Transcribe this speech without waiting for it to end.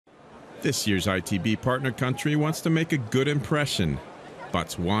This year's ITB partner country wants to make a good impression.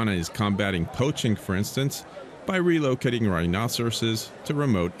 Botswana is combating poaching, for instance, by relocating rhinoceroses to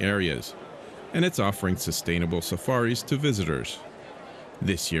remote areas. And it's offering sustainable safaris to visitors.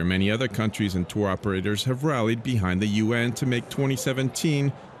 This year, many other countries and tour operators have rallied behind the UN to make 2017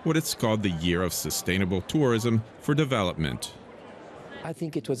 what it's called the Year of Sustainable Tourism for Development. I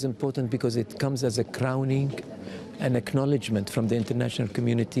think it was important because it comes as a crowning and acknowledgement from the international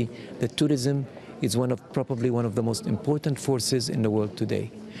community that tourism is probably one of the most important forces in the world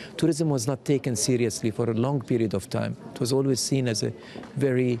today. Tourism was not taken seriously for a long period of time. It was always seen as a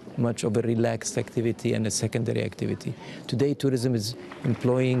very much of a relaxed activity and a secondary activity. Today, tourism is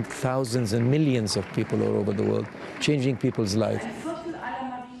employing thousands and millions of people all over the world, changing people's lives.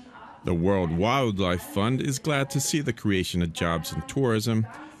 The World Wildlife Fund is glad to see the creation of jobs in tourism,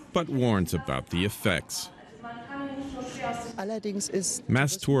 but warns about the effects.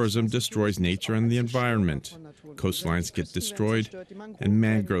 Mass tourism destroys nature and the environment. Coastlines get destroyed, and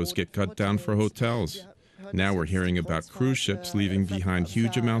mangroves get cut down for hotels. Now we're hearing about cruise ships leaving behind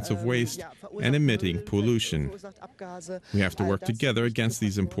huge amounts of waste and emitting pollution. We have to work together against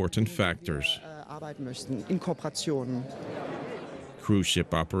these important factors. Cruise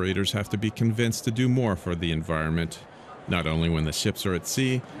ship operators have to be convinced to do more for the environment, not only when the ships are at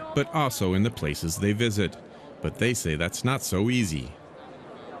sea, but also in the places they visit. But they say that's not so easy.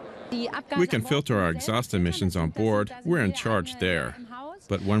 We can filter our exhaust emissions on board, we're in charge there.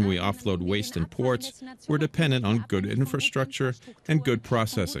 But when we offload waste in ports, we're dependent on good infrastructure and good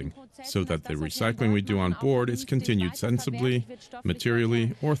processing, so that the recycling we do on board is continued sensibly,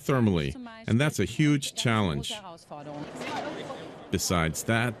 materially, or thermally, and that's a huge challenge. Besides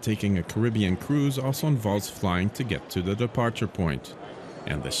that, taking a Caribbean cruise also involves flying to get to the departure point.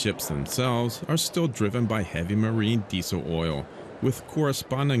 And the ships themselves are still driven by heavy marine diesel oil, with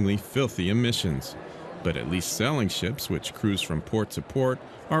correspondingly filthy emissions. But at least sailing ships, which cruise from port to port,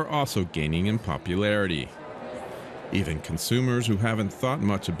 are also gaining in popularity. Even consumers who haven't thought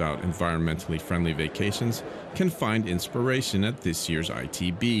much about environmentally friendly vacations can find inspiration at this year's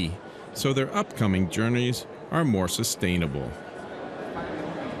ITB, so their upcoming journeys are more sustainable.